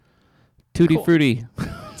Tutti Cool. Frutti.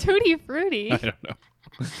 Tutti Frutti. I don't know.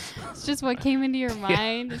 It's just what came into your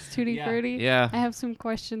mind. It's Tutti Frutti. Yeah. I have some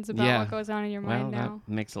questions about Yeah. what goes on in your Well, mind now.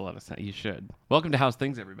 that makes a lot of sense. You should. Welcome to How's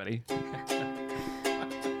Things, everybody.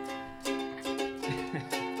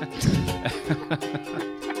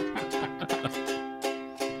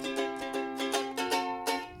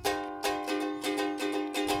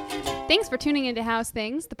 Thanks for tuning into How's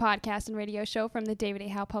Things, the podcast and radio show from the David A.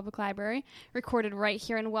 Howe Public Library, recorded right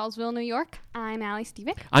here in Wellsville, New York. I'm Allie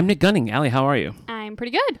Stevick. I'm Nick Gunning. Allie, how are you? I'm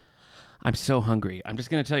pretty good. I'm so hungry. I'm just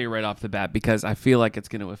going to tell you right off the bat because I feel like it's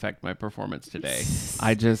going to affect my performance today.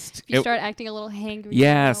 You start acting a little hangry.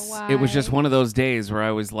 Yes, it was just why. one of those days where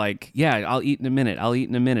I was like, yeah, I'll eat in a minute. I'll eat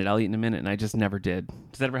in a minute. I'll eat in a minute. And I just never did.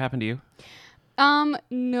 Does that ever happen to you?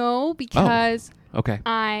 No, because Okay.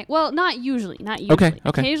 not usually. Okay.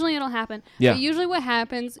 Occasionally it'll happen. Yeah. But usually what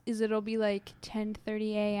happens is it'll be like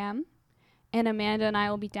 10:30 a.m. and Amanda and I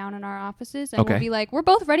will be down in our offices and Okay. we'll be like, we're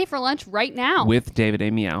both ready for lunch right now. With David A.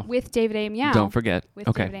 Meow. With David A. Meow. Don't forget. With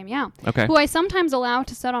Okay. David A. Meow. Okay. Who I sometimes allow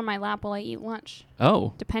to sit on my lap while I eat lunch.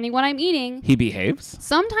 Oh, Depending what I'm eating. he behaves?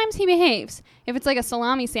 Sometimes he behaves. If it's like a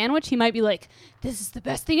salami sandwich, he might be like, this is the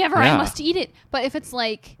best thing ever. Yeah. I must eat it. But if it's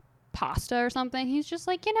like pasta or something, he's just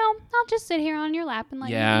like, I'll just sit here on your lap and let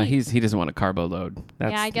you eat. he doesn't want a carbo load.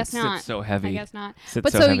 I guess it not. Sits so heavy. I guess not. Sits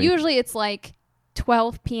But so so heavy. usually it's like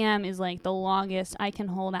 12 p.m. is like the longest I can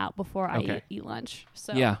hold out before I Okay. eat lunch.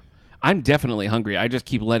 So Yeah. I'm definitely hungry. I just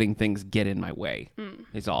keep letting things get in my way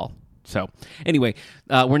is all. So anyway,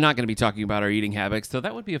 we're not going to be talking about our eating habits, so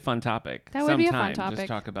that would be a fun topic. That would be a fun Sometime, topic. Just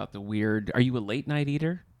talk about the weird. Are you a late night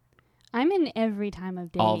eater? I'm an every time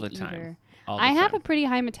of day All the eater. time. All the I have a time. pretty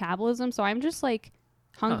high metabolism, so I'm just like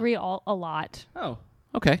hungry a lot. Oh,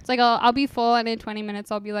 okay. It's like I'll be full and in 20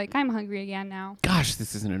 minutes I'll be like, I'm hungry again now. Gosh,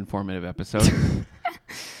 this is an informative episode.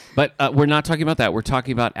 But we're not talking about that. We're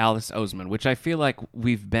talking about Alice Oseman, which I feel like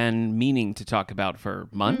we've been meaning to talk about for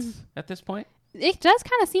months at this point. It does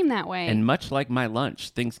kind of seem that way. And much like my lunch,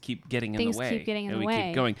 things keep getting in Things the way. keep getting in and the we way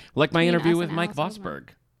keep going. Like my between interview us with and Mike Alice Vosberg.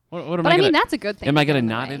 What am but I I gonna, mean, that's a good thing. am I to get going to in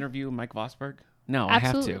the not way. interview Mike Vosberg? No,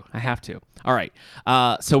 Absolutely. I have to. All right.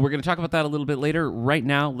 So we're going to talk about that a little bit later. Right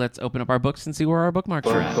now, let's open up our books and see where our bookmarks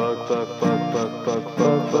are at.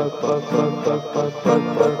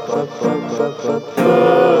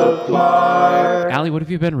 Allie, what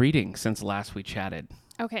have you been reading since last we chatted?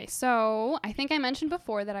 Okay, so I think I mentioned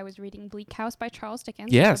before that I was reading Bleak House by Charles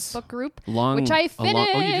Dickens. Yes. It's a book group, Long, which I a long-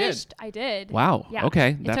 finished. oh, you did? I did. Wow. Yeah. Okay.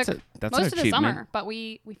 It That's took an most of the achievement. summer, but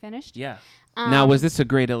we finished. Yeah. Now, was this a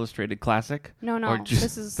great illustrated classic? No. Or just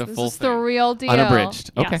This is the this full is thing? the real deal.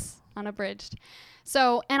 Unabridged. Okay. Yes, unabridged.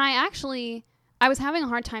 So, and I was having a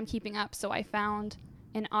hard time keeping up, so I found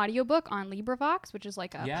an audiobook on LibriVox, which is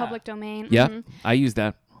like a Yeah. public domain. Yeah. Mhm. I use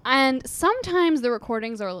that. And sometimes the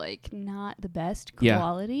recordings are like not the best Yeah.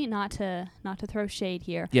 quality, not to throw shade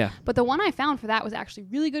here. Yeah. But the one I found for that was actually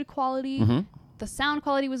really good quality. Mhm. The sound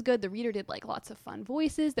quality was good. The reader did like lots of fun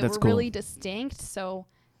voices that That's were cool. really distinct. So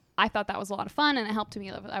I thought that was a lot of fun, and it helped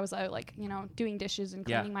me. I was like, doing dishes and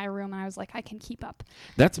Yeah. cleaning my room, and I was like, I can keep up.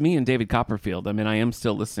 That's me and David Copperfield. I mean, I am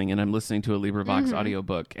still listening, and I'm listening to a LibriVox Mm-hmm.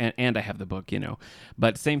 audiobook, and I have the book,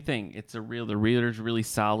 But same thing. It's the reader's really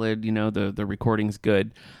solid, the recording's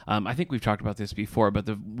good. I think we've talked about this before, but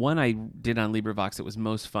the one I did on LibriVox that was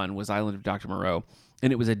most fun was Island of Dr. Moreau,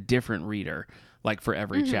 and it was a different reader, like for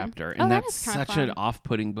every chapter. And that that's is kinda such an fun.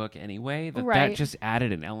 off-putting book anyway, that Right. just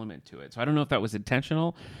added an element to it. So I don't know if that was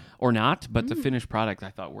intentional or not, but the finished product I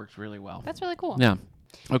thought worked really well. That's really cool. Yeah.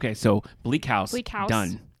 Okay, so Bleak House. Bleak House.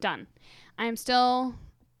 Done. I'm still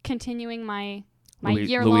continuing my Louise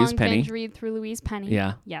year-long Penny. binge read through Louise Penny.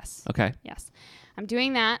 Yeah. Yes. Okay. Yes. I'm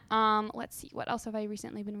doing that. Let's see. What else have I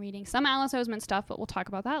recently been reading? Some Alice Oseman stuff, but we'll talk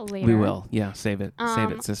about that later. We will. Yeah, save it. Save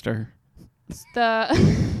it, sister.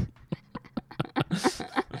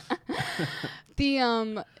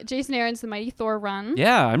 The Jason Aaron's The Mighty Thor run.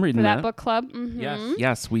 Yeah, I'm reading For that book club.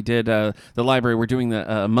 Yes, we did the library. We're doing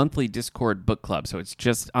the monthly Discord book club, so it's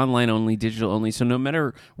just online only, digital only. So no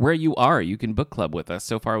matter where you are, you can book club with us.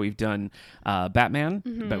 So far, we've done Batman,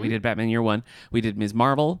 but we did Batman Year One. We did Ms.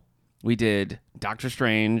 Marvel. We did Doctor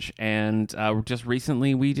Strange, and just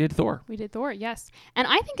recently we did Thor. We did Thor, yes. And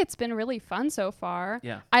I think it's been really fun so far.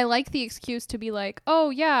 Yeah. I like the excuse to be like, oh,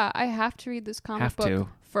 yeah, I have to read this comic Have book to.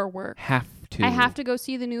 for work. Have to. I have to go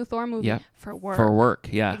see the new Thor movie Yep. for work. For work,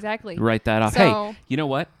 yeah. Exactly. Write that off. So- Hey, you know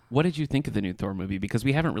what? What did you think of the new Thor movie? Because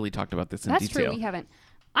we haven't really talked about this in That's detail. true, we haven't.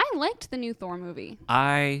 I liked the new Thor movie.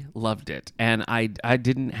 I loved it, and I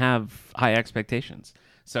didn't have high expectations.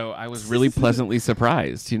 So I was really pleasantly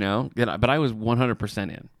surprised, but I was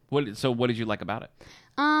 100% in. What did you like about it?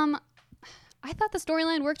 I thought the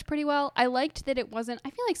storyline worked pretty well. I liked that it wasn't,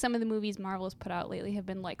 I feel like some of the movies Marvel has put out lately have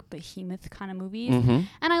been like behemoth kind of movies. Mm-hmm.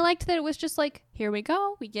 And I liked that it was just like, here we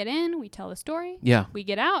go. We get in, we tell the story. Yeah. We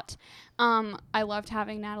get out. I loved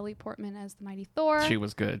having Natalie Portman as the Mighty Thor. She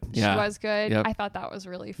was good. Yeah. She was good. Yep. I thought that was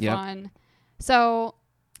really Yep. fun. So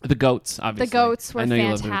The goats, obviously. the goats were I know you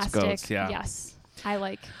love fantastic. those goats, yeah. Yes. I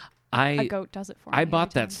like a goat does it for me. I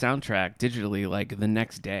bought every that time. soundtrack digitally like the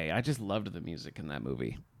next day. I just loved the music in that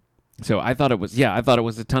movie. So I thought it was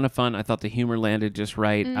a ton of fun. I thought the humor landed just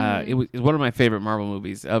right. It was one of my favorite Marvel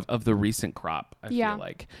movies of the recent crop, I feel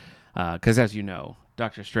like. Because as you know,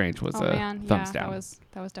 Doctor Strange was thumbs down. That was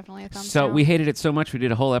definitely a thumbs So down. we hated it so much we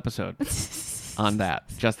did a whole episode on that.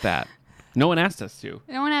 Just that. No one asked us to,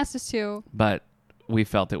 No one asked us to. but we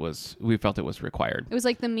felt it was required. It was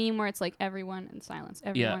like the meme where it's like everyone in silence.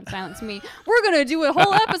 Everyone silence me. We're gonna do a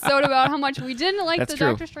whole episode about how much we didn't like That's the true.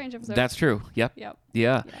 Doctor Strange episode. That's true. Yep. Yep.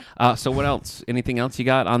 Yeah. So what else? Anything else you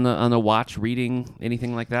got on the watch, reading,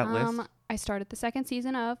 anything like that list? I started the second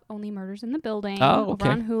season of Only Murders in the Building Oh, okay.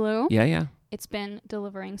 over on Hulu. Yeah. It's been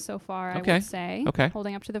delivering so far, Okay. I would say. Okay.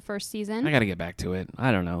 Holding up to the first season. I got to get back to it.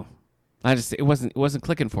 I don't know. It wasn't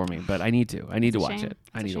clicking for me, but I need to. I need to watch it.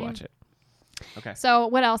 I need to watch it. Okay. So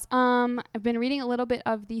what else? I've been reading a little bit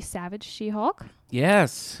of the Savage She-Hulk,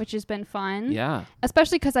 Yes. which has been fun. Yeah.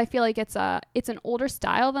 Especially because I feel like it's an older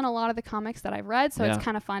style than a lot of the comics that I've read, so Yeah. it's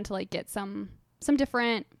kind of fun to like get some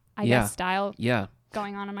different, I Yeah. guess, style Yeah.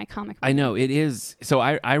 going on in my comic. I know it is. So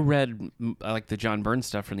I read like the John Byrne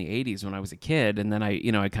stuff from the 80s when I was a kid, and then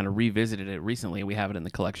I kind of revisited it recently. We have it in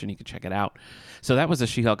the collection. You can check it out. So that was a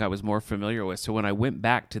She-Hulk I was more familiar with. So when I went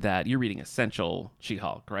back to that, you're reading Essential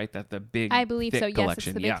She-Hulk, right? That the big, I believe thick so. Yes, collection.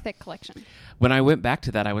 it's the big thick collection. When I went back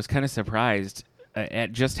to that, I was kind of surprised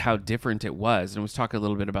at just how different it was. And I was talking a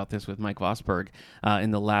little bit about this with Mike Vosberg in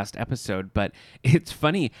the last episode. But it's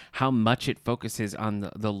funny how much it focuses on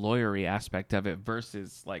the lawyery aspect of it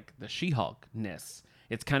versus like the She-Hulk-ness.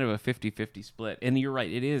 It's kind of a 50-50 split. And you're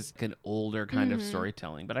right, it is an older kind of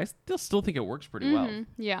storytelling. But I still think it works pretty well.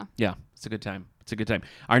 Yeah. Yeah, it's a good time. It's a good time.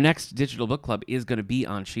 Our next digital book club is going to be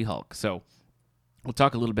on She-Hulk. So we'll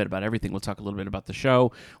talk a little bit about everything. We'll talk a little bit about the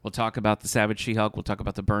show. We'll talk about the Savage She-Hulk. We'll talk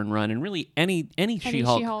about the Byrne run. And really any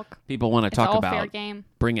She-Hulk, She-Hulk people want to It's talk all about. fair game.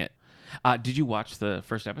 Bring it. Did you watch the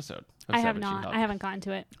first episode of I have Savage not. She-Hulk? I haven't gotten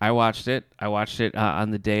to it. I watched it.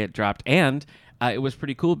 On the day it dropped. And it was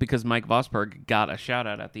pretty cool because Mike Vosberg got a shout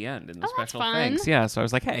out at the end in the that's special fun. thanks. Yeah, so I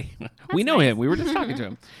was like, hey, we know him. We were just talking to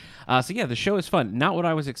him. So yeah, the show is fun. Not what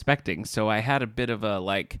I was expecting. So I had a bit of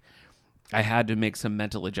I had to make some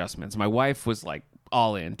mental adjustments. My wife was like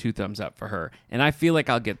all in, 2 thumbs up for her. And I feel like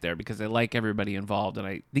I'll get there because I like everybody involved and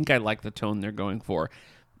I think I like the tone they're going for.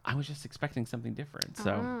 I was just expecting something different.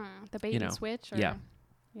 So the bait and switch. Or, yeah.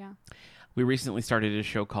 Yeah. We recently started a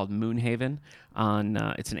show called Moonhaven on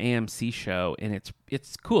it's an AMC show and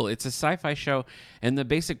it's cool. It's a sci-fi show and the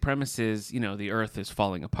basic premise is, the earth is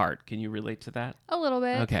falling apart. Can you relate to that? A little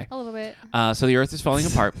bit. Okay. A little bit. So the earth is falling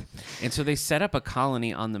apart. And so they set up a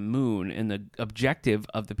colony on the moon and the objective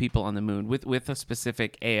of the people on the moon with a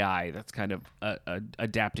specific AI that's kind of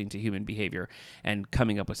adapting to human behavior and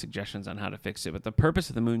coming up with suggestions on how to fix it. But the purpose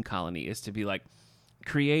of the moon colony is to be like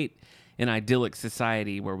create an idyllic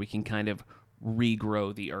society where we can kind of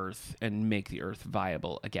regrow the earth and make the earth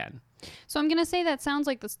viable again. So I'm going to say that sounds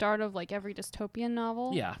like the start of like every dystopian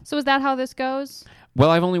novel. Yeah. So is that how this goes?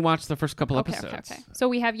 Well, I've only watched the first couple episodes. Okay. So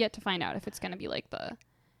we have yet to find out if it's going to be like the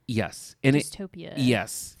Yes. And dystopia.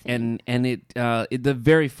 Yes. thing. And the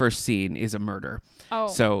very first scene is a murder. Oh.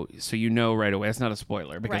 So right away. It's not a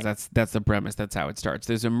spoiler because Right. that's the premise. That's how it starts.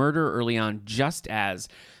 There's a murder early on just as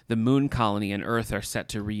the moon colony and Earth are set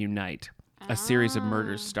to reunite. A series of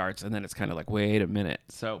murders starts and then it's kind of like, wait a minute.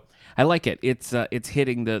 So I like it. It's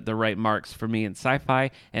hitting the right marks for me in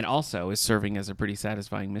sci-fi and also is serving as a pretty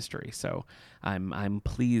satisfying mystery. So I'm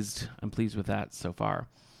pleased. I'm pleased with that so far.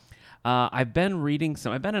 I've been reading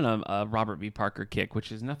I've been in a Robert B. Parker kick,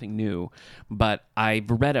 which is nothing new, but I've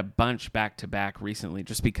read a bunch back to back recently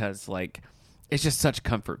just because it's just such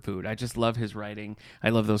comfort food. I just love his writing. I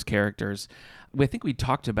love those characters. I think we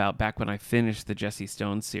talked about back when I finished the Jesse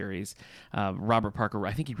Stone series, Robert Parker,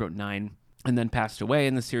 I think he wrote 9 and then passed away,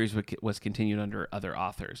 and the series was continued under other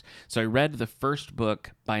authors. So I read the first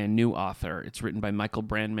book by a new author. It's written by Michael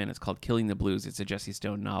Brandman. It's called Killing the Blues. It's a Jesse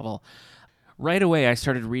Stone novel. Right away, I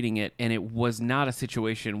started reading it, and it was not a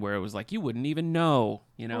situation where it was like, you wouldn't even know.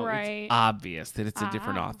 Right. It's obvious that it's a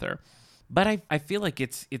different author. But I feel like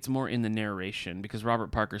it's more in the narration because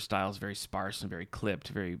Robert Parker's style is very sparse and very clipped,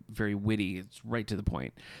 very, very witty. It's right to the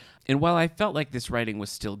point. And while I felt like this writing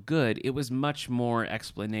was still good, it was much more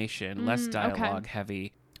explanation, less dialogue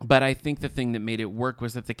heavy. But I think the thing that made it work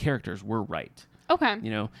was that the characters were right. Okay.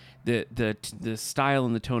 You know, the style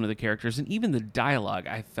and the tone of the characters, and even the dialogue,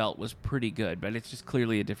 I felt was pretty good. But it's just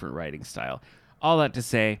clearly a different writing style. All that to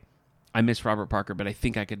say, I miss Robert Parker, but I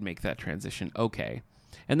think I could make that transition okay.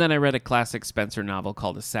 And then I read a classic Spencer novel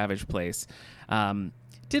called A Savage Place.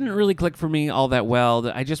 Didn't really click for me all that well.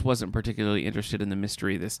 I just wasn't particularly interested in the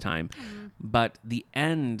mystery this time. But the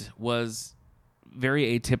end was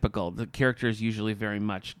very atypical. The character is usually very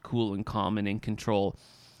much cool and calm and in control.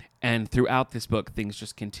 And throughout this book, things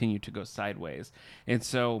just continue to go sideways. And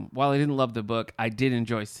so while I didn't love the book, I did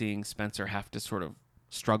enjoy seeing Spencer have to sort of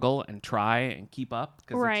struggle and try and keep up,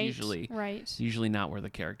 because it's usually not where the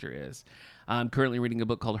character is. I'm currently reading a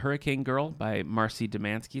book called Hurricane Girl by Marcy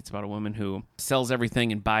Demansky. It's about a woman who sells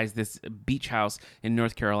everything and buys this beach house in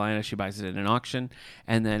North Carolina. She buys it at an auction,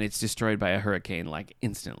 and then it's destroyed by a hurricane, like,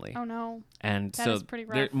 instantly. Oh, no. And That so is pretty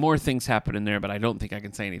rough. more things happen in there, but I don't think I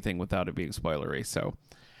can say anything without it being spoilery. So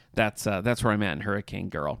that's where I'm at in Hurricane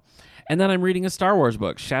Girl. And then I'm reading a Star Wars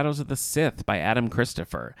book, Shadows of the Sith by Adam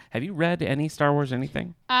Christopher. Have you read any Star Wars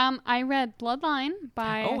anything? I read Bloodline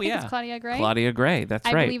by I think it's Claudia Gray. Claudia Gray, that's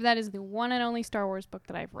right. I believe that is the one and only Star Wars book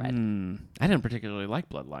that I've read. I didn't particularly like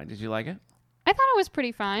Bloodline. Did you like it? I thought it was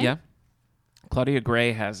pretty fine. Yeah. Claudia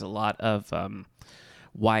Gray has a lot of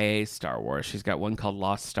YA Star Wars. She's got one called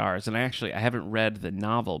Lost Stars. And I haven't read the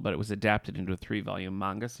novel, but it was adapted into a 3-volume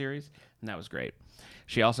manga series, and that was great.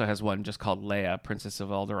 She also has one just called Leia, Princess of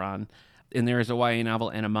Alderaan. And there is a YA novel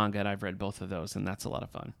and a manga, and I've read both of those, and that's a lot of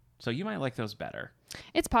fun. So you might like those better.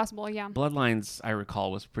 It's possible, yeah. Bloodlines, I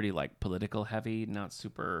recall, was pretty, like, political heavy, not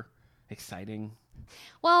super exciting.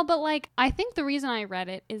 Well, but, like, I think the reason I read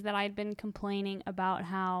it is that I'd been complaining about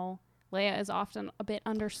how Leia is often a bit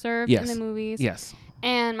underserved in the movies. Yes.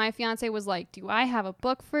 And my fiance was like, do I have a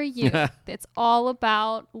book for you that's all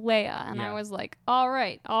about Leia? And I was like, all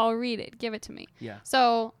right, I'll read it. Give it to me. Yeah.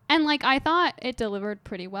 So, and like, I thought it delivered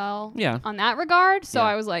pretty well on that regard. So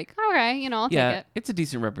I was like, okay, I'll take it. It's a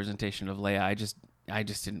decent representation of Leia. I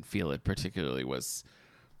just didn't feel it particularly was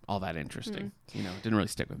all that interesting. It didn't really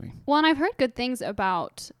stick with me. Well, and I've heard good things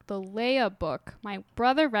about the Leia book. My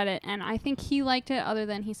brother read it, and I think he liked it, other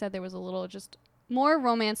than he said there was a little just more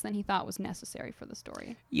romance than he thought was necessary for the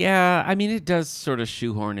story. Yeah, I mean, it does sort of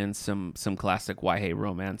shoehorn in some classic YA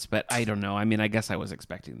romance, but I don't know. I mean, I guess I was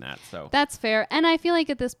expecting that. So that's fair. And I feel like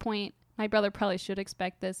at this point, my brother probably should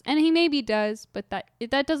expect this, and he maybe does, but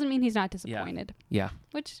that doesn't mean he's not disappointed. Yeah.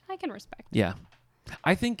 Which I can respect. Yeah.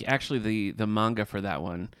 I think actually the manga for that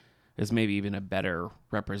one is maybe even a better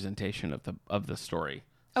representation of the story.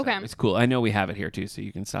 So okay. It's cool. I know we have it here too, so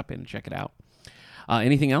you can stop in and check it out.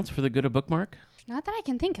 Anything else for the good of bookmark? Not that I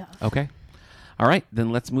can think of. Okay. All right,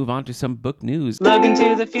 then let's move on to some book news. Look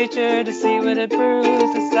into the future to see what it proves.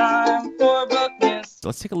 It's time for book news. So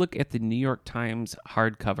let's take a look at the New York Times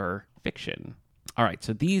hardcover fiction. All right,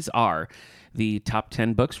 so these are the top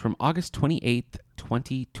 10 books from August 28th,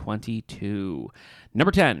 2022.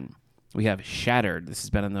 Number 10, we have Shattered. This has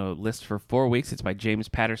been on the list for 4 weeks. It's by James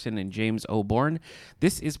Patterson and James O'Born.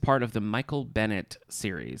 This is part of the Michael Bennett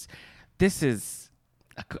series. This is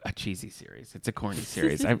a cheesy series. It's a corny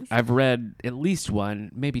series. I've read at least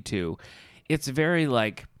one, maybe two. It's very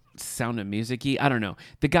like Sound of Music-y. I don't know.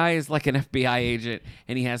 The guy is like an FBI agent,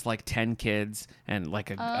 and he has like 10 kids, and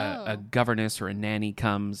like a governess or a nanny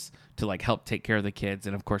comes to like help take care of the kids,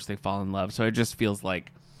 and of course they fall in love. So it just feels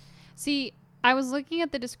like... See, I was looking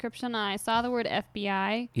at the description and I saw the word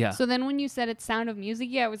FBI. Yeah. So then when you said it's Sound of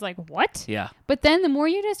Music-y, I was like, what? Yeah. But then the more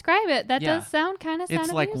you describe it, that does sound kind of Sound of Music-y.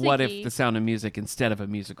 It's like, Music-y. what if The Sound of Music instead of a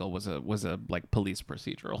musical was a like police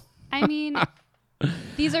procedural? I mean,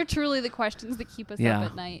 these are truly the questions that keep us up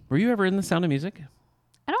at night. Were you ever in The Sound of Music?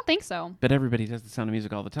 I don't think so. But everybody does The Sound of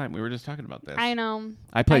Music all the time. We were just talking about this. I know.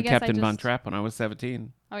 I played Captain Von Trapp when I was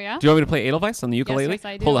 17. Oh, yeah? Do you want me to play Edelweiss on the ukulele? Yes,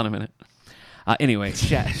 I do. Hold on a minute. Anyway,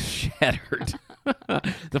 Shattered.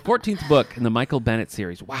 The 14th book in the Michael Bennett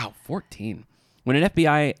series. Wow, 14. When an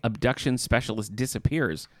FBI abduction specialist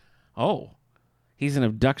disappears. Oh, he's an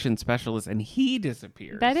abduction specialist and he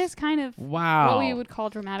disappears. That is kind of what we would call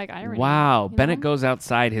dramatic irony. Wow. Bennett goes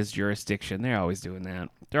outside his jurisdiction. They're always doing that.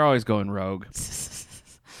 They're always going rogue.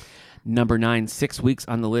 Number 9, 6 weeks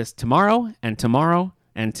on the list. Tomorrow and tomorrow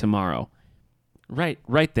and tomorrow.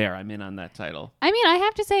 Right there. I'm in on that title. I mean, I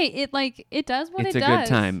have to say, it does what it does. It's a good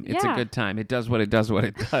time. It's a good time. It does what it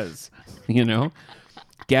does, you know?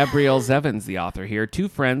 Gabrielle Zevins, the author here. Two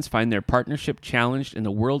friends find their partnership challenged in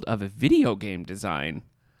the world of video game design.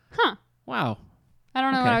 Huh. Wow. I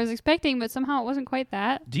don't know what I was expecting, but somehow it wasn't quite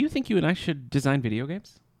that. Do you think you and I should design video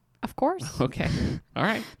games? Of course. Okay. All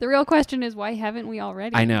right. The real question is, why haven't we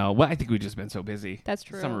already? I know. Well, I think we've just been so busy. That's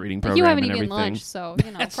true. Summer reading But program you haven't and eaten everything. lunch, so,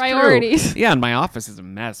 That's priorities. true. Yeah, and my office is a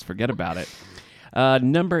mess. Forget about it.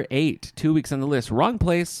 Number 8, 2 weeks on the list. Wrong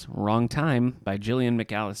Place, Wrong Time by Gillian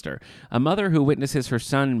McAllister. A mother who witnesses her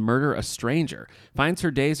son murder a stranger finds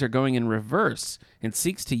her days are going in reverse and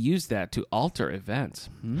seeks to use that to alter events.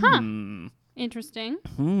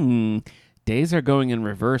 Interesting. Days are going in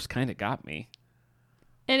reverse kind of got me.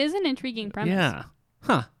 It is an intriguing premise. Yeah.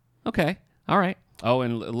 Huh. Okay. All right. Oh,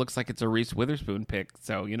 and it looks like it's a Reese Witherspoon pick.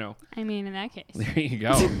 So, I mean, in that case. there you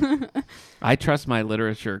go. I trust my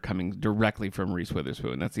literature coming directly from Reese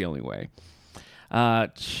Witherspoon. That's the only way.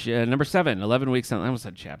 Number 7, 11 weeks on. I almost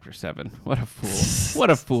said chapter 7. What a fool. What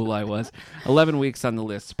a fool I was. 11 weeks on the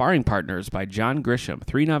list. Sparring Partners by John Grisham.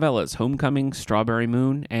 3 novellas: Homecoming, Strawberry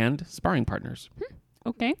Moon, and Sparring Partners.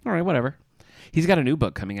 Okay. All right, whatever. He's got a new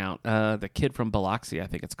book coming out. The Kid from Biloxi, I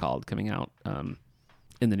think it's called, coming out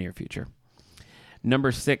in the near future.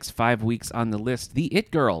 Number 6, 5 weeks on the list. The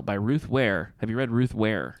It Girl by Ruth Ware. Have you read Ruth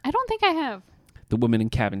Ware? I don't think I have. The Woman in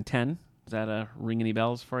Cabin 10. Does that ring any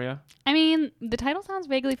bells for you? I mean, the title sounds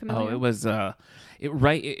vaguely familiar. Oh, it was it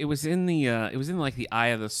was in like the eye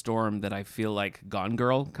of the storm that I feel like Gone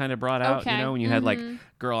Girl kind of brought out. Okay. When you had like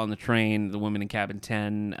Girl on the Train, The Woman in Cabin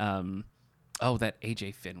 10. That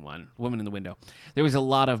AJ Finn one, Woman in the Window. There was a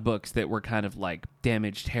lot of books that were kind of like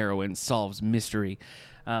damaged heroine solves mystery,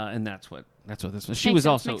 and that's what this was. She Makes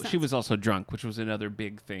was sense. also drunk, which was another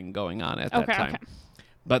big thing going on at that time. Okay.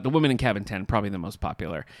 But The Woman in Cabin 10, probably the most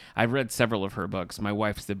popular. I've read several of her books. My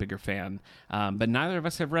wife's the bigger fan. But neither of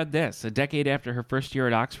us have read this. A decade after her first year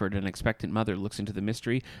at Oxford, an expectant mother looks into the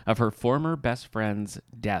mystery of her former best friend's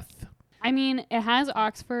death. I mean, it has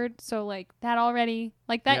Oxford, so like that already,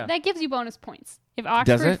 like that, Yeah. that gives you bonus points. If Does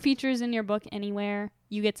Oxford it? features in your book anywhere,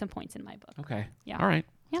 you get some points in my book. Okay. Yeah. All right.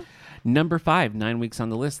 Yeah. Number 5, 9 weeks on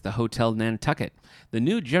the list, The Hotel Nantucket. The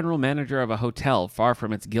new general manager of a hotel far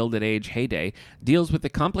from its Gilded Age heyday deals with the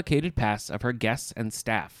complicated past of her guests and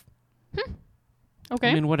staff.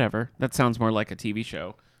 Okay. I mean, whatever. That sounds more like a TV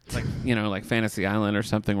show. It's like, like Fantasy Island or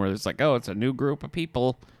something where it's like, oh, it's a new group of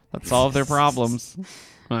people that solve their problems.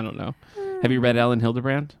 I don't know. Have you read Ellen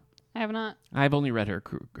Hildebrand? I have not. I've only read her.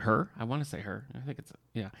 I want to say her. I think it's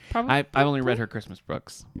yeah. Probably. I've only read her Christmas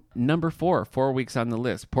books. Number 4, 4 weeks on the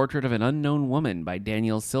list. Portrait of an Unknown Woman by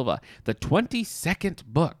Daniel Silva. The 22nd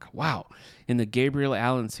book. Wow. In the Gabriel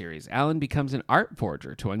Allen series, Allen becomes an art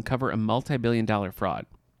forger to uncover a multi-billion-dollar fraud.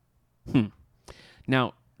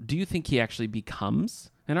 Now, do you think he actually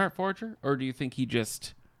becomes an art forger, or do you think he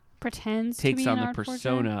just Pretends takes to be on an the art forger?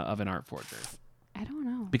 persona of an art forger? I don't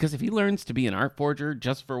know. Because if he learns to be an art forger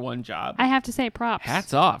just for one job, I have to say props.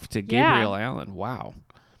 hats off to Yeah. Gabriel Allen. Wow.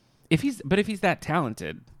 If he's that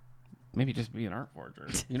talented, maybe just be an art forger.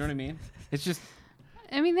 You know what I mean? It's just,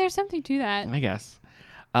 I mean, there's something to that. I guess.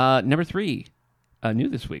 Number 3, new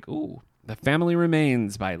this week. Ooh, The Family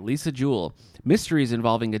Remains by Lisa Jewell. Mysteries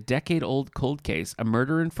involving a decade-old cold case, a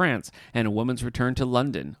murder in France, and a woman's return to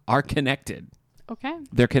London are connected. Okay.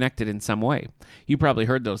 They're connected in some way. You probably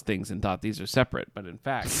heard those things and thought these are separate, but in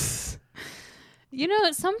fact, You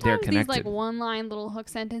know, sometimes these like connected. one-line little hook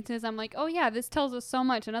sentences, I'm like, oh yeah, this tells us so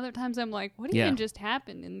much. And other times I'm like, what Yeah. even just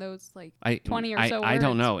happened in those like I 20 or I, so I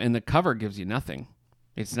don't words? know. And the cover gives you nothing.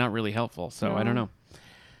 It's not really helpful, so I don't No. know.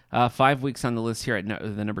 5 weeks on the list here at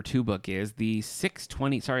the number 2 book is the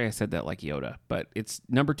 620. Sorry, I said that like Yoda, but it's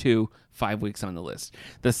number 2, 5 weeks on the list.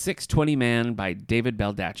 The 620 Man by David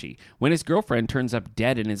Baldacci. When his girlfriend turns up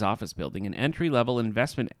dead in his office building, an entry-level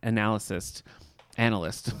investment analyst,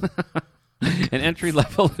 an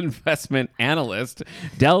entry-level investment analyst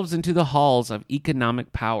delves into the halls of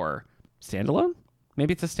economic power. Standalone?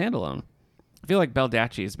 Maybe it's a standalone. I feel like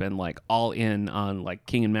Baldacci has been like all in on like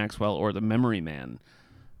King and Maxwell or The Memory Man.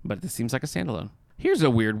 But this seems like a standalone. Here's a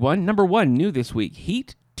weird one. Number 1, new this week.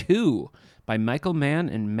 Heat 2 by Michael Mann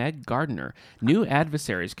and Meg Gardner. New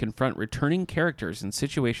adversaries confront returning characters in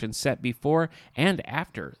situations set before and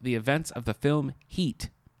after the events of the film Heat.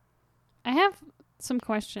 I have some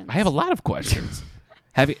questions. I have a lot of questions.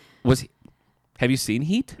 Have you seen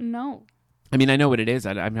Heat? No. I mean, I know what it is.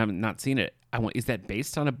 I haven't not seen it. Is that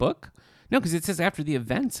based on a book? No, because it says after the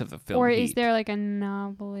events of the film Or Heat. is there like a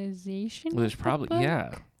novelization? Well, there's of the probably, book?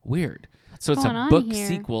 yeah. Weird. So it's going a on book here?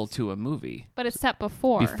 sequel to a movie. But it's set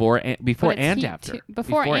before. Before But it's and Heat after. 2.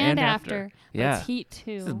 Before and after. But Yeah. it's Heat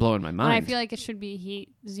 2. This is blowing my And mind. I feel like it should be Heat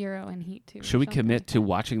 0 and Heat 2. or Should we something commit like to that.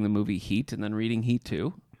 watching the movie Heat and then reading Heat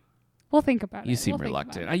 2? We'll think about it. You seem We'll think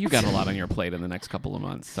reluctant. about it. You got a lot on your plate in the next couple of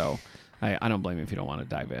months, so I don't blame you if you don't want to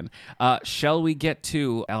dive in. Shall we get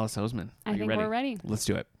to Alice Oseman? I Are you think ready? we're ready. Let's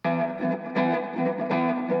do it.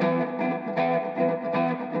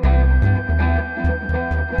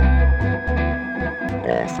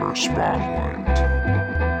 Reader Spotlight.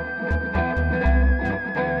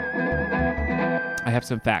 I have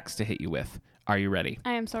some facts to hit you with. Are you ready?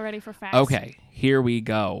 I am so ready for facts. Okay, here we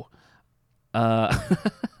go.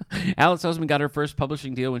 Alice Oseman got her first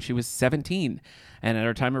publishing deal when she was 17, and at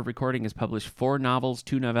our time of recording has published 4 novels,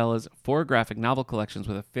 2 novellas, 4 graphic novel collections,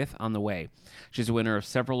 with a 5th on the way. She's a winner of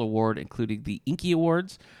several awards, including the Inky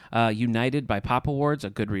Awards, United by Pop Awards, a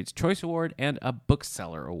Goodreads Choice Award, and a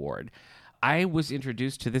Bookseller Award. I was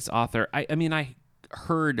introduced to this author. I mean, I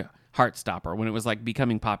heard Heartstopper when it was like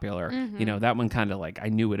becoming popular. You know, that one kind of like I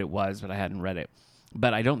knew what it was, but I hadn't read it.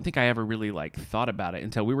 But I don't think I ever really like thought about it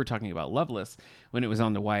until we were talking about Loveless when it was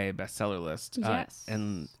on the YA bestseller list. Yes.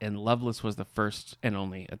 And Loveless was the first and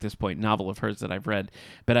only, at this point, novel of hers that I've read.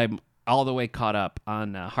 But I'm all the way caught up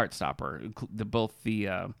on Heartstopper, both the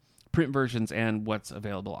print versions and what's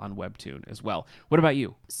available on Webtoon as well. What about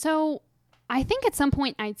you? So I think at some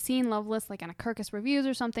point I'd seen Loveless like on a Kirkus Reviews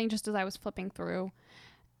or something just as I was flipping through.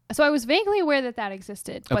 So I was vaguely aware that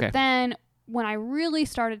existed. Okay. But then when I really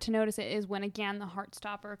started to notice it is when, again, the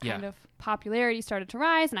Heartstopper kind of popularity started to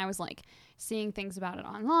rise, and I was like seeing things about it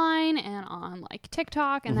online and on like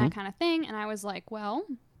TikTok and that kind of thing. And I was like, well,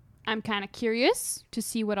 I'm kind of curious to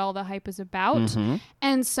see what all the hype is about.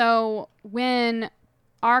 And so when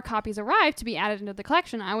our copies arrived to be added into the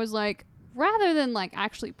collection, I was like, rather than like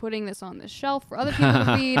actually putting this on the shelf for other people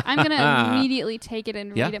to read, I'm going to immediately take it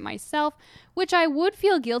and read it myself, which I would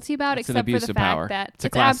feel guilty about, It's an except for abuse the of fact power. that It's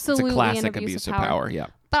a absolutely it's a classic an abuse of power. Yeah.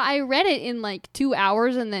 But I read it in like 2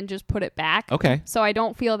 hours and then just put it back. Okay. So I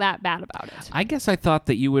don't feel that bad about it. I guess I thought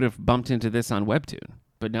that you would have bumped into this on Webtoon,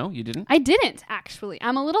 but no, you didn't. I didn't, actually.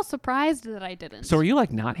 I'm a little surprised that I didn't. So are you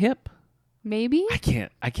like not hip? Maybe? I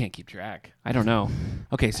can't keep track. I don't know.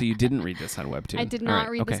 Okay, so you didn't read this on Webtoon. I did All not right,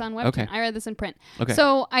 read okay, this on Webtoon. Okay. I read this in print. Okay.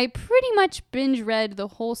 So I pretty much binge read the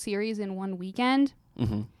whole series in one weekend.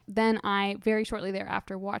 Mm-hmm. Then I very shortly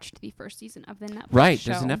thereafter watched the first season of the Netflix Right, show.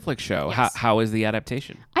 there's a Netflix show. Yes. How is the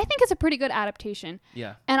adaptation? I think it's a pretty good adaptation.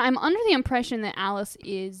 Yeah. And I'm under the impression that Alice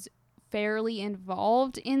is fairly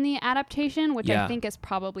involved in the adaptation, which Yeah. I think is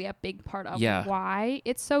probably a big part of Yeah. why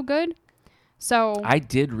it's so good. So I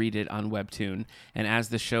did read it on Webtoon, and as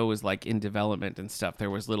the show was like in development and stuff,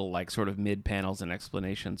 there was little like sort of mid panels and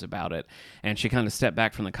explanations about it, and she kind of stepped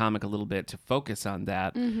back from the comic a little bit to focus on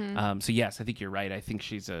that. So yes, I think you're right. I think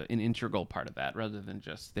she's an integral part of that, rather than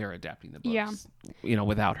just they're adapting the books,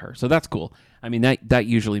 without her. So that's cool. I mean, that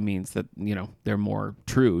usually means that they're more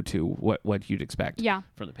true to what you'd expect.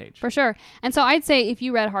 From the page for sure. And so I'd say if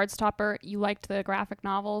you read Heartstopper, you liked the graphic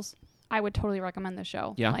novels, I would totally recommend the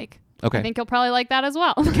show. Yeah. I think you'll probably like that as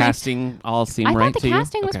well. Casting all seem I right thought to the you?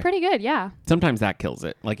 casting was Okay. pretty good, yeah. Sometimes that kills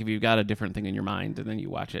it. Like if you've got a different thing in your mind and then you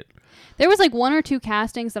watch it. There was like 1 or 2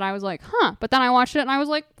 castings that I was like, huh. But then I watched it and I was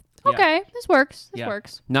like, okay, this works. This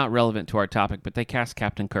works. Not relevant to our topic, but they cast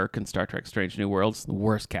Captain Kirk in Star Trek Strange New Worlds. The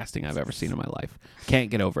worst casting I've ever seen in my life. Can't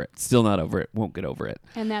get over it. Still not over it. Won't get over it.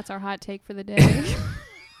 And that's our hot take for the day.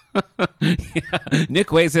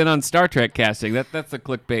 Nick weighs in on Star Trek casting. That's the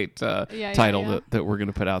clickbait title yeah. that we're going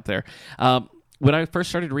to put out there. When I first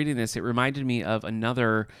started reading this, it reminded me of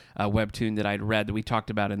another webtoon that I'd read that we talked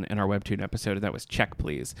about in our webtoon episode, and that was Check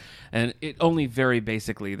Please. And it only very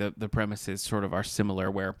basically, the premises sort of are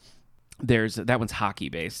similar, where that one's hockey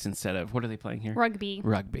based instead of, what are they playing here? Rugby.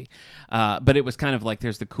 But it was kind of like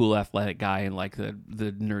there's the cool athletic guy and like the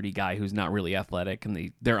nerdy guy who's not really athletic,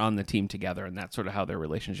 and they're on the team together, and that's sort of how their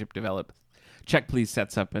relationship developed. Check Please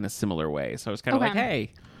sets up in a similar way. So I was kind of like,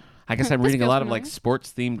 hey, I guess I'm This reading a feels lot of like familiar.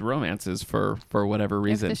 sports themed romances for whatever If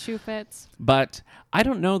reason. the shoe fits. But I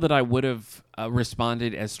don't know that I would have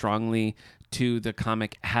responded as strongly to the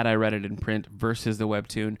comic had I read it in print versus the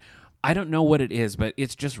webtoon. I don't know what it is, but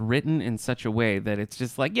it's just written in such a way that it's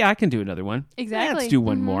just like, yeah, I can do another one. Exactly. Let's do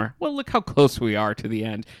one more. Well, look how close we are to the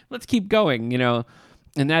end. Let's keep going,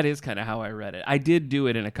 And that is kind of how I read it. I did do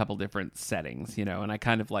it in a couple different settings, and I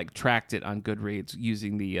kind of like tracked it on Goodreads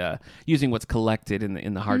using using what's collected in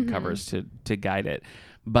the hardcovers to guide it.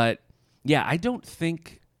 But yeah, I don't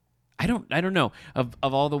know of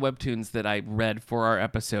all the webtoons that I read for our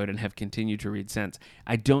episode and have continued to read since.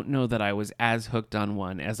 I don't know that I was as hooked on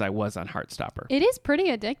one as I was on Heartstopper. It is pretty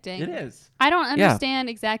addicting. It is. I don't understand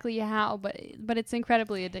exactly how, but it's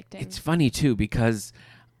incredibly addicting. It's funny too because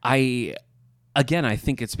I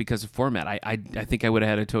think it's because of format. I think I would have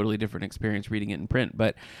had a totally different experience reading it in print.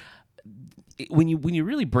 But when you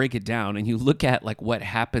really break it down and you look at like what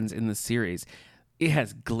happens in the series, it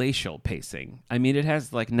has glacial pacing. I mean, it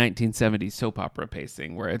has like 1970s soap opera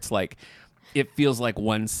pacing where it's like it feels like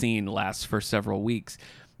one scene lasts for several weeks.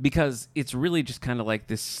 because it's really just kind of like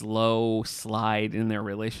this slow slide in their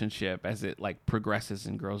relationship as it like progresses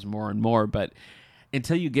and grows more and more. But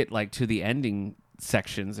until you get like to the ending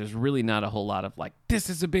sections, there's really not a whole lot of like, this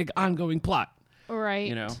is a big ongoing plot, Right.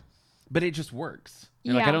 you know? But it just works.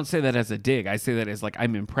 And like, I don't say that as a dig. I say that as like,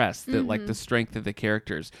 I'm impressed that like the strength of the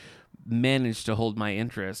characters managed to hold my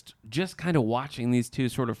interest just kind of watching these two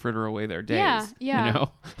sort of fritter away their days. Yeah. You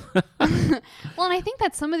know? Well, and I think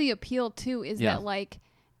that's some of the appeal too, is that like,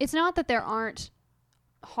 it's not that there aren't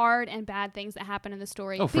hard and bad things that happen in the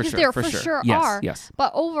story. Oh, for because sure, there for for sure. sure Yes, are. yes.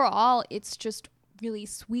 But overall, it's just really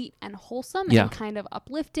sweet and wholesome Yeah. and kind of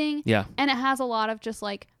uplifting. Yeah. And it has a lot of just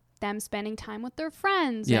like them spending time with their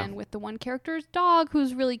friends Yeah. and with the one character's dog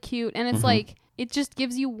who's really cute. And it's like, it just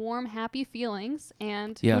gives you warm, happy feelings.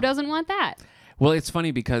 And Yeah. who doesn't want that? Well, it's funny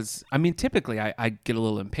because, I mean, typically I get a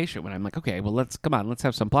little impatient when I'm like, okay, well, let's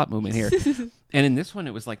have some plot movement here. And in this one,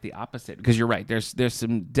 it was like the opposite, because you're right. There's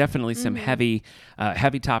some definitely some heavy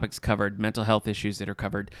topics covered, mental health issues that are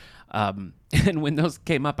covered. And when those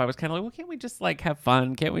came up, I was kind of like, well, can't we just like have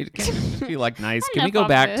fun? Can't we just be like nice? Can we Enough go of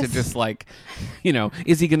back to this. just like, you know,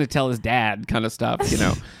 is he going to tell his dad kind of stuff, you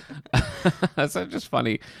know? So just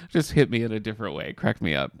funny, just hit me in a different way, cracked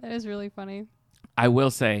me up. That is really funny. I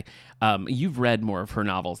will say, you've read more of her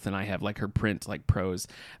novels than I have, like her print, like prose.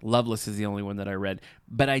 Loveless is the only one that I read.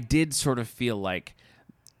 But I did sort of feel like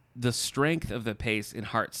the strength of the pace in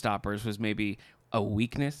Heartstoppers was maybe a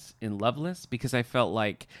weakness in Loveless, because I felt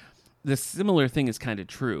like the similar thing is kind of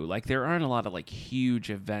true. Like, there aren't a lot of like huge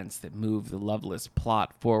events that move the Loveless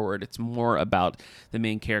plot forward. It's more about the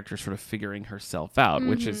main character sort of figuring herself out,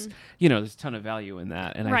 which is, you know, there's a ton of value in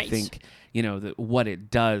that. And Right. I think, you know, that what it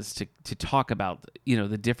does to talk about, you know,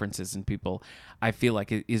 the differences in people, I feel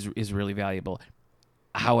like it is really valuable.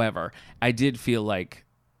 However, I did feel like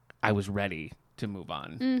I was ready to move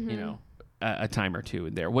on, you know, a time or two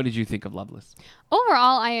in there. What did you think of Loveless?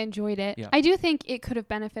 Overall, I enjoyed it. Yeah. I do think it could have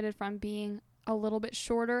benefited from being a little bit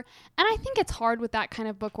shorter. And I think it's hard with that kind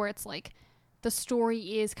of book where it's like the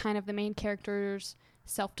story is kind of the main character's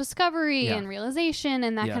self-discovery Yeah. and realization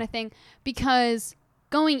and that Yeah. kind of thing. Because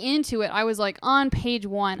going into it, I was like, on page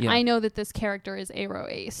 1, Yeah. I know that this character is Aero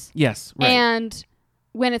Ace. Yes, right. And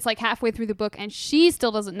when it's like halfway through the book and she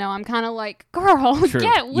still doesn't know, I'm kind of like, girl, True.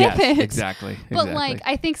 get with Yes, it. Exactly. But like,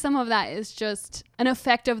 I think some of that is just an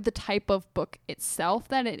effect of the type of book itself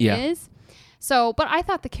that it is. Yeah. So, but I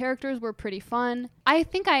thought the characters were pretty fun. I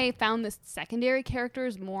think I found the secondary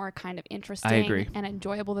characters more kind of interesting agree. and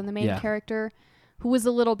enjoyable than the main Yeah. character, who was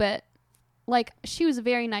a little bit like, she was a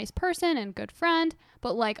very nice person and good friend,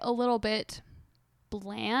 but like a little bit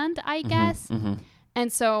bland, I guess. Mm-hmm.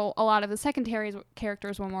 And so a lot of the secondary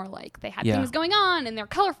characters were more like they had Yeah. things going on and they're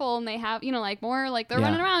colorful and they have, you know, like more like they're Yeah.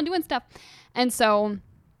 running around doing stuff. And so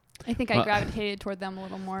I think I Well, gravitated toward them a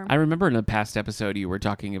little more. I remember in a past episode you were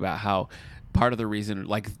talking about how part of the reason,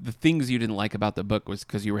 like the things you didn't like about the book was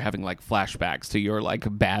because you were having like flashbacks to your like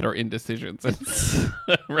bad or indecisions,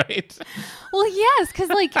 right? Well, yes, because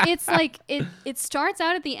like it's like it starts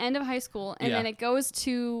out at the end of high school and Yeah. then it goes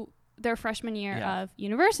to their freshman year Yeah. of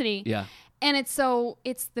university. Yeah. And it's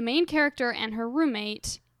the main character and her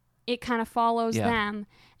roommate. It kind of follows Yeah. them.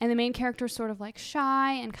 And the main character is sort of like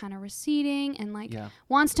shy and kind of receding and like Yeah.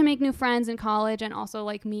 wants to make new friends in college and also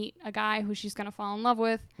like meet a guy who she's going to fall in love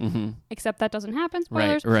with. Mm-hmm. Except that doesn't happen.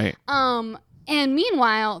 Right. Spoilers. Right. And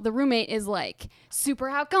meanwhile, the roommate is like super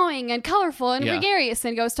outgoing and colorful and Yeah. gregarious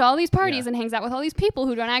and goes to all these parties Yeah. and hangs out with all these people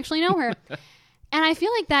who don't actually know her. And I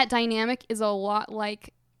feel like that dynamic is a lot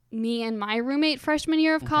like me and my roommate freshman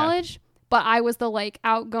year of Okay. college. But I was the like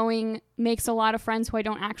outgoing, makes a lot of friends who I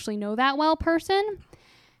don't actually know that well person.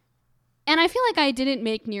 And I feel like I didn't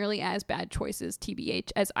make nearly as bad choices,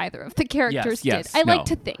 TBH, as either of the characters yes, did. I like no.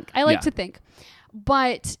 to think. I like Yeah. to think.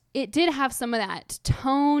 But it did have some of that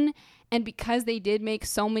tone. And because they did make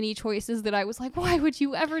so many choices that I was like, why would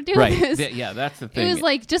you ever do Right. this? Yeah, that's the thing. It was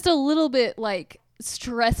like just a little bit like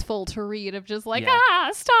stressful to read of just like,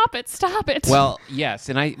 Yeah. stop it. Well, yes,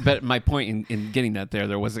 but my point in getting that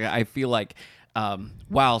there was I feel like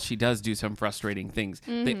while she does do some frustrating things,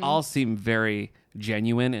 they all seem very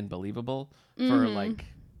genuine and believable for like,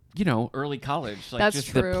 you know, early college. Like That's just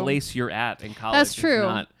true. the place you're at in college. That's is true.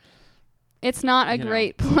 not, It's not a you know.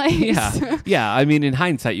 great place. yeah, yeah. I mean, in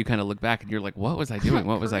hindsight, you kind of look back and you're like, what was I doing?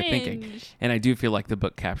 What was I thinking? Cringe. And I do feel like the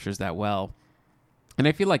book captures that well. And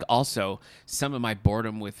I feel like also some of my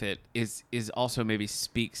boredom with it is also maybe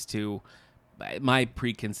speaks to my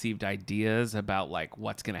preconceived ideas about like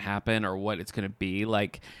what's going to happen or what it's going to be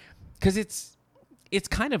like, because it's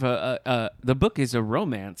kind of the book is a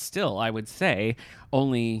romance still, I would say,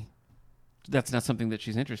 only that's not something that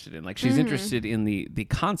she's interested in. Like she's interested in the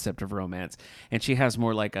concept of romance, and she has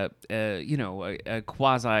more like a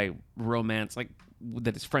quasi romance, like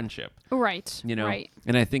that is friendship. Right. Right.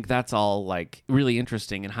 And I think that's all like really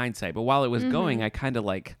interesting in hindsight. But while it was going, I kind of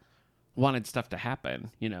like wanted stuff to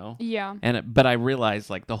happen, Yeah. But I realized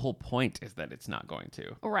like the whole point is that it's not going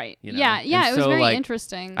to. Right. Yeah. Yeah. And It was so, very like,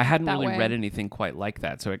 interesting. I hadn't that really way. read anything quite like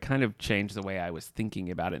that, so it kind of changed the way I was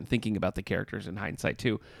thinking about it and thinking about the characters in hindsight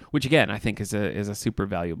too, which again I think is a super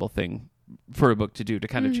valuable thing for a book to do, to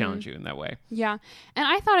kind of challenge you in that way. Yeah. And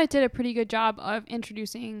I thought it did a pretty good job of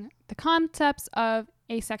introducing the concepts of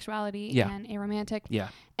asexuality and aromantic. Yeah.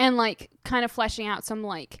 And like kind of fleshing out some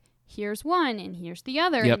like, here's one and here's the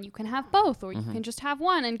other, and you can have both, or you can just have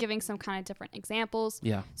one, and giving some kind of different examples.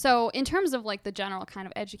 Yeah. So in terms of like the general kind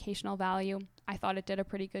of educational value, I thought it did a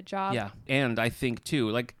pretty good job. Yeah. And I think too,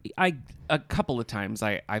 like a couple of times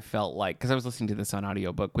I felt like, because I was listening to this on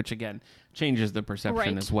audiobook, which again changes the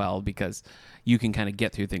perception as well, because you can kind of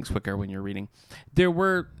get through things quicker when you're reading. There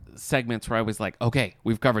were segments where I was like, okay,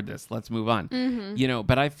 we've covered this, let's move on.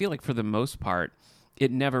 But I feel like for the most part, it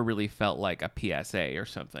never really felt like a PSA or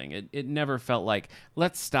something. It never felt like,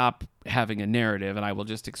 let's stop having a narrative and I will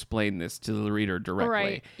just explain this to the reader directly.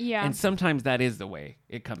 Right. Yeah. And sometimes that is the way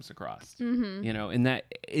it comes across. And that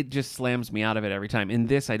it just slams me out of it every time. And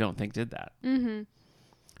this, I don't think, did that.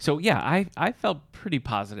 So yeah, I felt pretty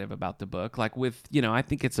positive about the book. Like with, I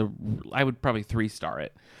think I would probably 3-star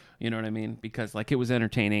it. You know what I mean? Because like it was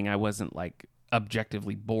entertaining. I wasn't like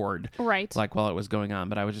objectively bored, right, like while it was going on,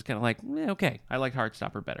 but I was just kind of like, okay, I liked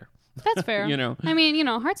Heartstopper better. That's fair. I mean,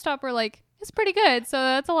 Heartstopper, like, is pretty good, so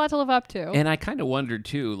that's a lot to live up to. And I kind of wondered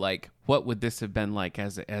too, like, what would this have been like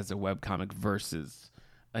as a webcomic versus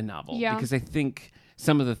a novel? Yeah. Because I think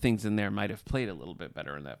some of the things in there might have played a little bit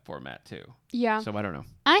better in that format too. Yeah. So I don't know.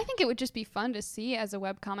 I think it would just be fun to see as a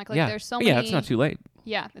webcomic. Like, there's so many. Yeah, it's not too late.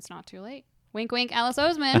 Yeah, it's not too late. Wink, wink, Alice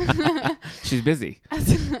Oseman. She's busy.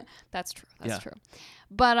 That's true. That's true.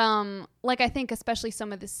 But like I think especially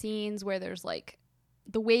some of the scenes where there's like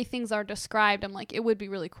the way things are described, I'm like, it would be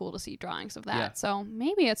really cool to see drawings of that. Yeah. So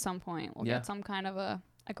maybe at some point we'll get some kind of a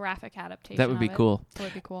graphic adaptation. That would be cool. That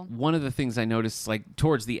would be cool. One of the things I noticed, like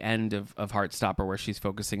towards the end of Heartstopper, where she's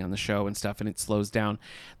focusing on the show and stuff, and it slows down,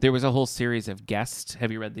 there was a whole series of guests.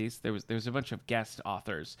 Have you read these? There was a bunch of guest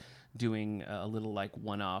authors doing a little like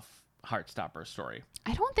one-off Heartstopper story.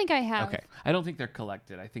 I don't think I have. Okay. I don't think they're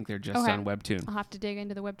collected. I think they're just on Webtoon. I'll have to dig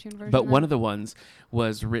into the Webtoon version. But one of the ones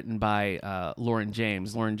was written by Lauren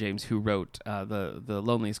James. Lauren James, who wrote the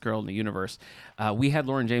Loneliest Girl in the Universe. We had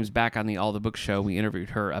Lauren James back on the All the Book show. We interviewed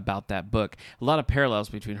her about that book. A lot of parallels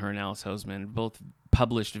between her and Alice Oseman, both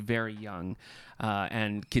published very young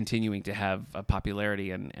and continuing to have a popularity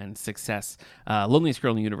and success. Loneliest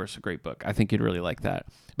Girl in the Universe, a great book. I think you'd really like that.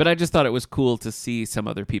 But I just thought it was cool to see some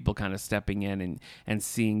other people kind of stepping in and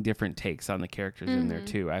seeing different takes on the characters in there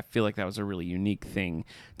too. I feel like that was a really unique thing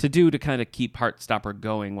to do, to kind of keep Heartstopper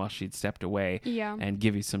going while she'd stepped away and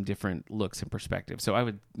give you some different looks and perspectives. So I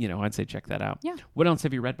would, I'd say check that out. Yeah. What else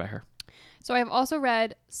have you read by her? So I've also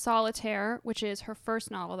read Solitaire, which is her first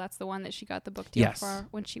novel. That's the one that she got the book deal for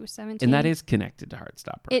when she was 17. And that is connected to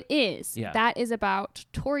Heartstopper. It is. Yeah. That is about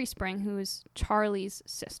Tori Spring, who's Charlie's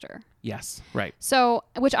sister. Yes, right. So,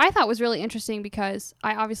 which I thought was really interesting because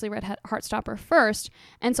I obviously read Heartstopper first.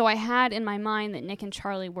 And so I had in my mind that Nick and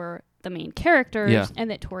Charlie were the main characters and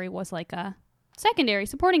that Tori was like a secondary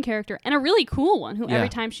supporting character and a really cool one who every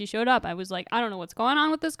time she showed up, I was like, I don't know what's going on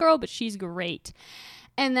with this girl, but she's great.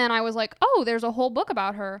 And then I was like, oh, there's a whole book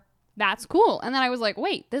about her. That's cool. And then I was like,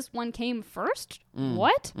 wait, this one came first?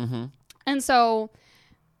 What? Mm-hmm. And so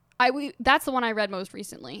that's the one I read most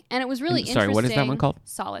recently. And it was really interesting. Sorry, what is that one called?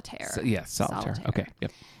 Solitaire. Solitaire. Okay.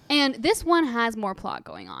 Yep. And this one has more plot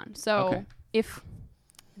going on. So if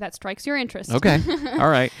that strikes your interest. Okay. All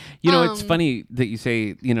right. It's funny that you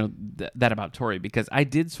say, that about Tori, because I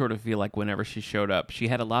did sort of feel like whenever she showed up, she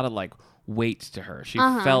had a lot of like weight to her. She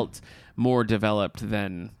felt more developed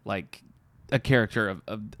than like a character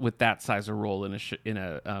of with that size of role in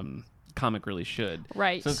a comic really should.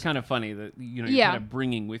 Right. So it's kind of funny that you're kind of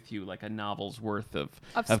bringing with you like a novel's worth of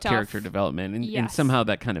character development, and somehow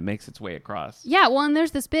that kind of makes its way across. Yeah, well, and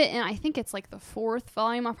there's this bit, and I think it's like the 4th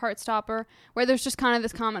volume of Heartstopper, where there's just kind of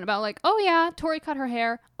this comment about like, oh yeah, Tori cut her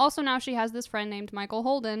hair. Also now she has this friend named Michael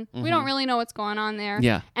Holden. We don't really know what's going on there.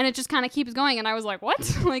 Yeah. And it just kind of keeps going, and I was like, what?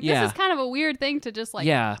 Like this is kind of a weird thing to just like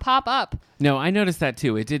pop up. No, I noticed that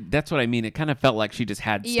too. It did. That's what I mean. It kind of felt like she just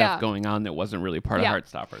had stuff going on that wasn't really part of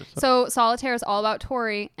Heartstopper. So Solitaire is all about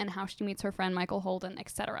Tori and how she meets her friend Michael Holden,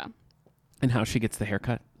 etc. And how she gets the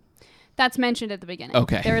haircut. That's mentioned at the beginning.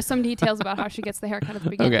 Okay. There are some details about how she gets the haircut at the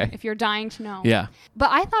beginning, Okay. if you're dying to know. Yeah. But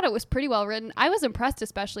I thought it was pretty well written. I was impressed,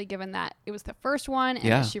 especially given that it was the first one, and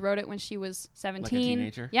Yeah. she wrote it when she was 17. Like a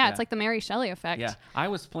teenager? Yeah, Yeah. it's like the Mary Shelley effect. Yeah. I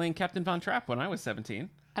was playing Captain Von Trapp when I was 17.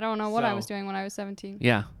 I don't know what I So- was doing when I was 17.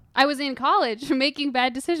 Yeah. I was in college making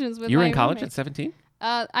bad decisions with You were my in college at roommates. 17?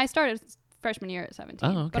 I started freshman year at 17,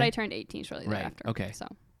 Oh, okay. but I turned 18 shortly Right, thereafter. okay. So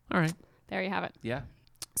All right. there you have it. Yeah.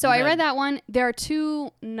 So You I read- read that one. There are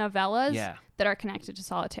 2 novellas Yeah. that are connected to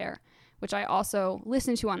Solitaire, which I also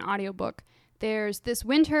listened to on audiobook. There's This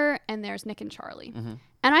Winter and there's Nick and Charlie. Mm-hmm.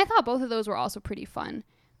 And I thought both of those were also pretty fun.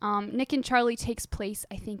 Nick and Charlie takes place,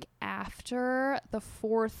 I think, after the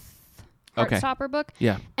 4th Okay. Heartstopper book.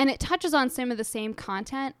 Yeah. And it touches on some of the same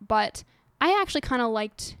content, but I actually kind of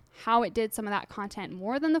liked how it did some of that content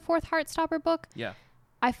more than the 4th Heartstopper book. Yeah.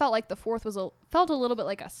 I felt like the 4th felt a little bit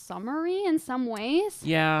like a summary in some ways.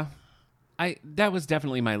 Yeah. That was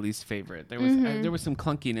definitely my least favorite. There was some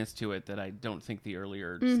clunkiness to it that I don't think the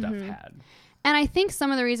earlier stuff had. And I think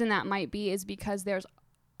some of the reason that might be is because there's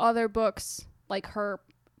other books, like her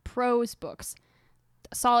prose books,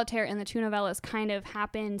 Solitaire and the 2 novellas kind of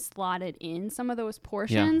happen slotted in some of those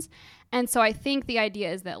portions. And so I think the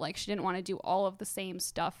idea is that like she didn't want to do all of the same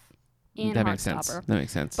stuff in That makes sense. Heartstopper. That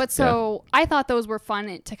makes sense. But so I thought those were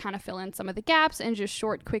fun to kind of fill in some of the gaps and just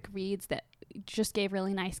short, quick reads that just gave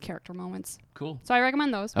really nice character moments. Cool. So I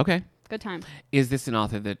recommend those. Okay. Good time. Is this an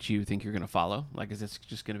author that you think you're going to follow? Like, is this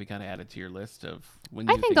just going to be kind of added to your list of when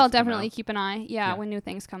I new think things I'll come definitely out? keep an eye. Yeah, when new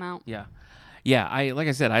things come out. Yeah. Yeah. Like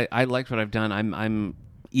I said, I liked what I've done. I'm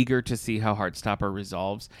eager to see how Heartstopper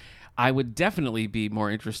resolves. I would definitely be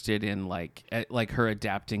more interested in like her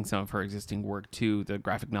adapting some of her existing work to the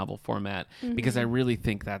graphic novel format because I really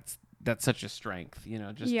think that's such a strength. You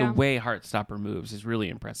know, just the way Heartstopper moves is really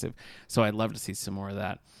impressive. So I'd love to see some more of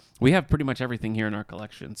that. We have pretty much everything here in our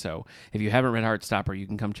collection. So if you haven't read Heartstopper, you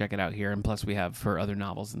can come check it out here. And plus we have for other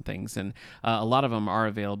novels and things. And a lot of them are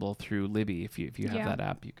available through Libby. If you have that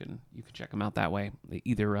app, you can check them out that way,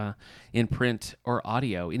 either in print or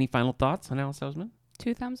audio. Any final thoughts on Alice Oseman?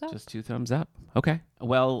 2 thumbs up. Just 2 thumbs up. Okay.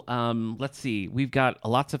 Well, let's see. We've got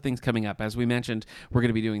lots of things coming up. As we mentioned, we're going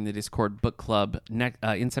to be doing the Discord Book Club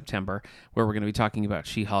in September, where we're going to be talking about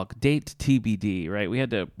She-Hulk. Date TBD, right? We had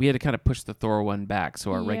to kind of push the Thor one back,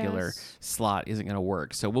 so our regular slot isn't going to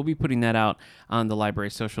work. So we'll be putting that out on the library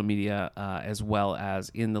social media as well as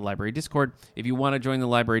in the library Discord. If you want to join the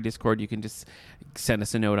library Discord, you can just send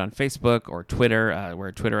us a note on Facebook or Twitter. We're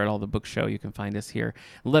at Twitter at All the Book Show. You can find us here.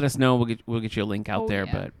 Let us know. We'll get you a link out there,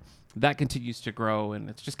 but that continues to grow, and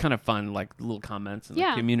it's just kind of fun, like little comments and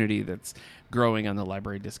the community that's growing on the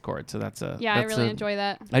library Discord. So that's I really enjoy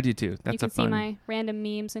that. I do too. That's you can fun. see my random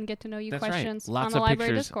memes and get to know you questions right. on the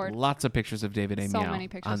library Discord. Lots of pictures of David A. So Meow many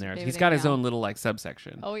pictures on there. of David He's A. got his Meow. own little like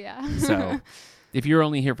subsection. Oh yeah. So if you're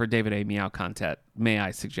only here for David A. Meow content, may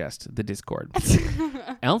I suggest the Discord.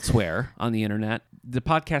 Elsewhere on the internet, the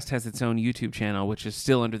podcast has its own YouTube channel, which is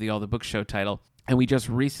still under the All the Book Show title. And we just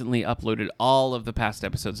recently uploaded all of the past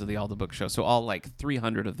episodes of the All the Book Show. So all like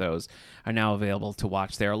 300 of those are now available to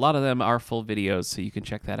watch there. A lot of them are full videos, so you can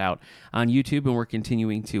check that out on YouTube. And we're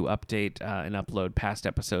continuing to update and upload past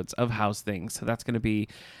episodes of House Things. So that's going to be,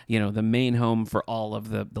 the main home for all of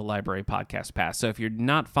the library podcast past. So if you're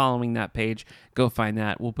not following that page, go find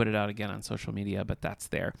that. We'll put it out again on social media, but that's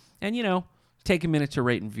there. And, take a minute to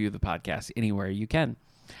rate and view the podcast anywhere you can.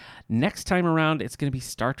 Next time around, it's going to be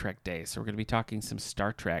Star Trek Day, so we're going to be talking some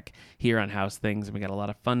Star Trek here on House Things, and we got a lot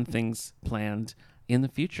of fun things planned in the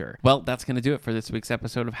future. Well, that's going to do it for this week's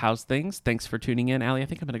episode of House Things. Thanks for tuning in. Allie, I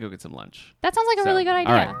think I'm going to go get some lunch. That sounds like a really good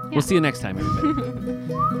idea. All right. We'll see you next time, everybody.